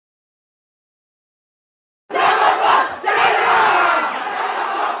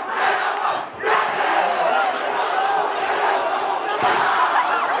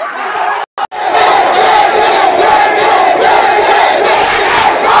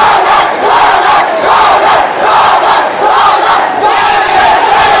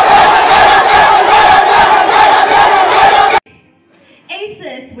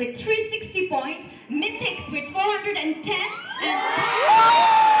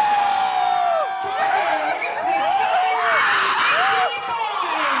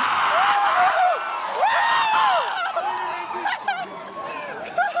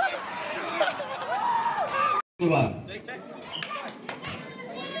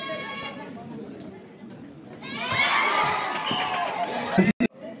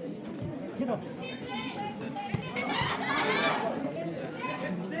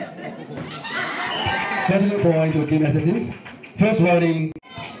Second point to Team Assassins. First voting.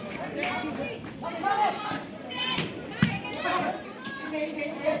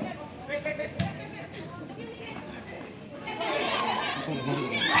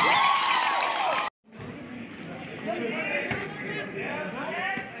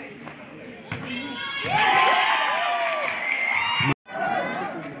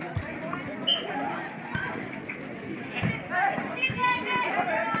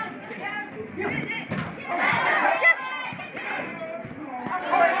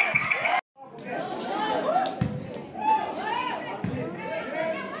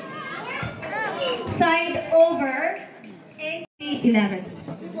 Side over 11.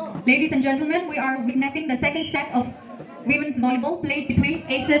 Ladies and gentlemen, we are witnessing the second set of women's volleyball played between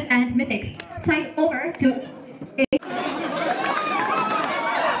Aces and Mythics. Side over to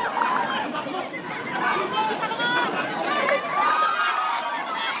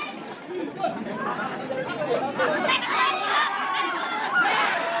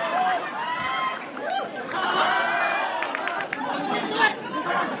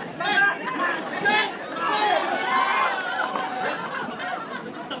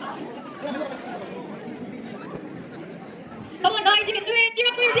Come on, guys, you can do it! Give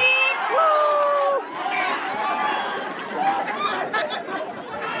it for your team!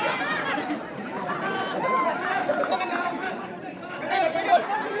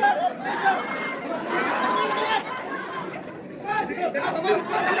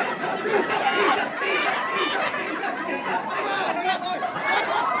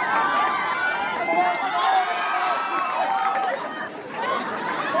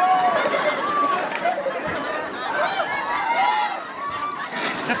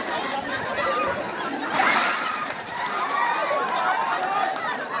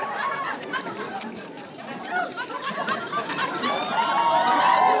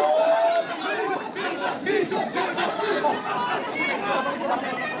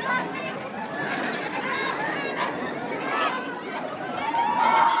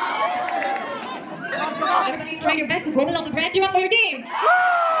 Everybody's trying your best to go along the brand. You up for your team?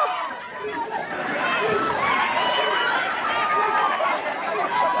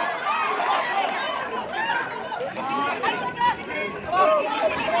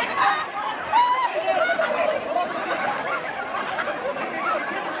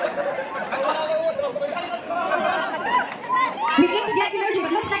 We need to get energy,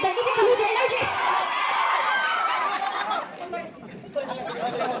 but looks like they're eating to lose their energy.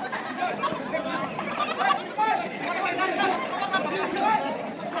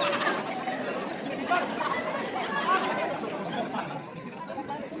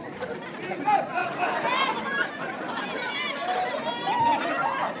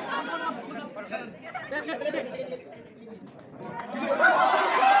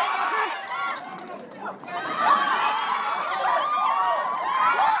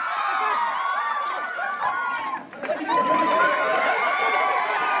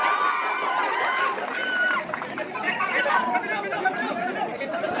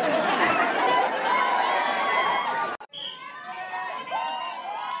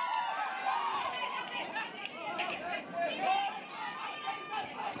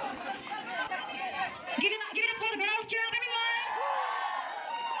 Give it up for the girls. Cheer up, everyone!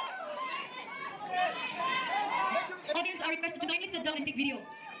 Audience are requested to kindly sit down and take video.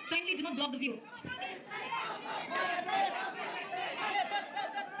 Kindly do not block the view.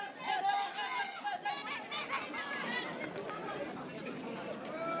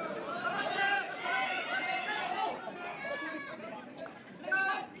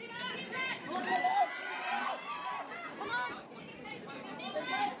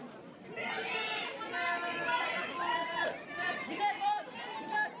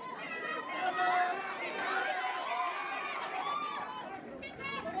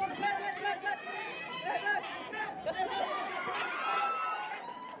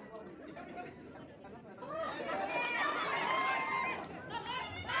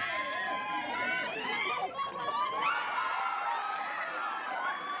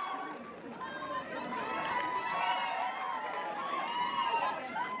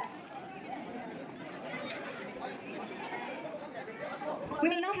 We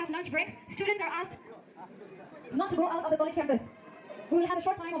will now have lunch break. Students are asked not to go out of the college campus. We will have a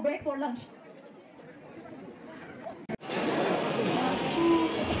short time of break for lunch.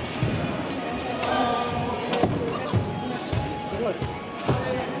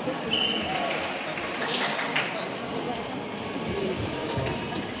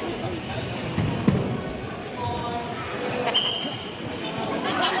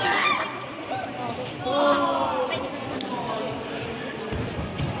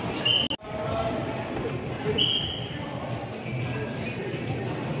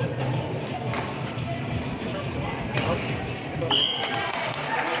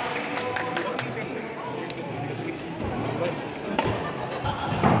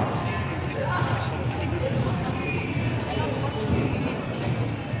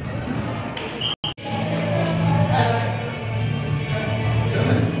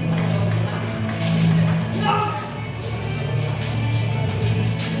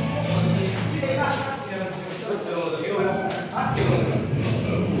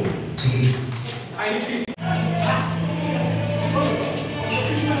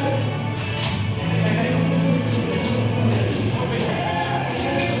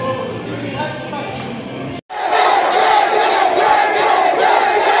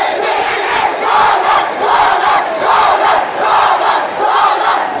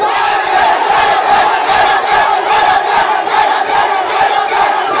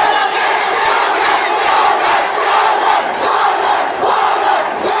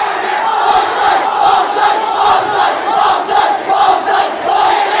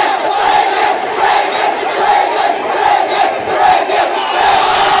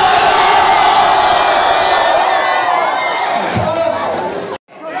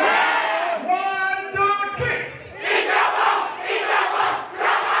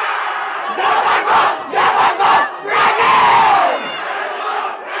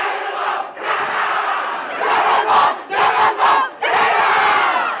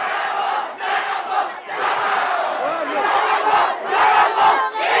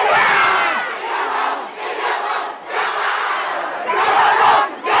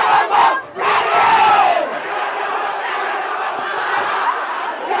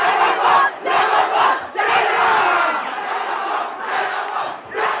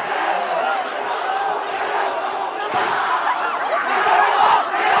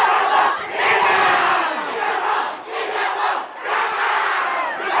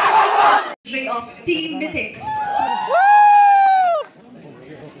 Of Team Mythics.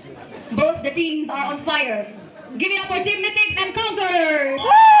 Both the teams are on fire. Give it up for Team Mythics and Conquerors!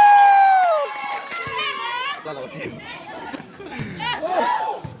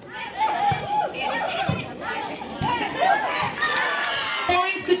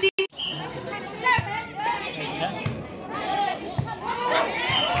 Points to team.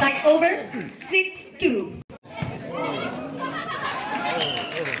 Side over, 6-2.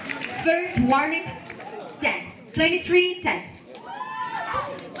 First warning, 10. 23-10.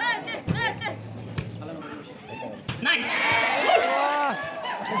 Nice.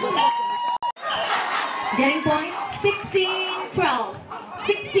 Getting point, 16-12.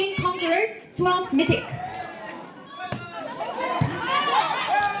 16 Conquerors, 12 Mythics.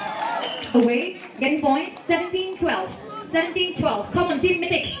 Away, getting point, 17-12. 17-12. Come on, Team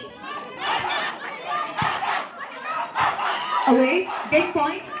Mythics. Away, getting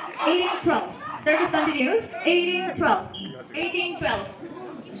point, 18-12. Service continues. 18-12. 18-12.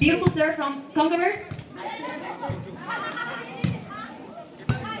 Beautiful serve from Conquerors.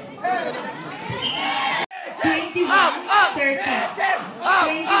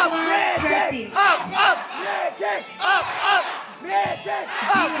 21-13.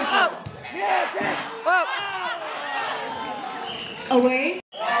 Away.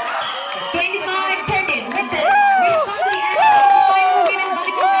 25-13. With this, we have come to the end of the final women's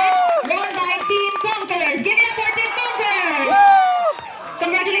volleyball match won by Team Conquerors. Give it up for Team Conquerors.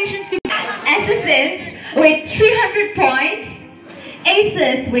 Congratulations to Assassins with 300 points,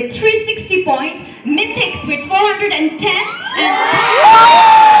 Aces with 360 points, Mythics with 410, and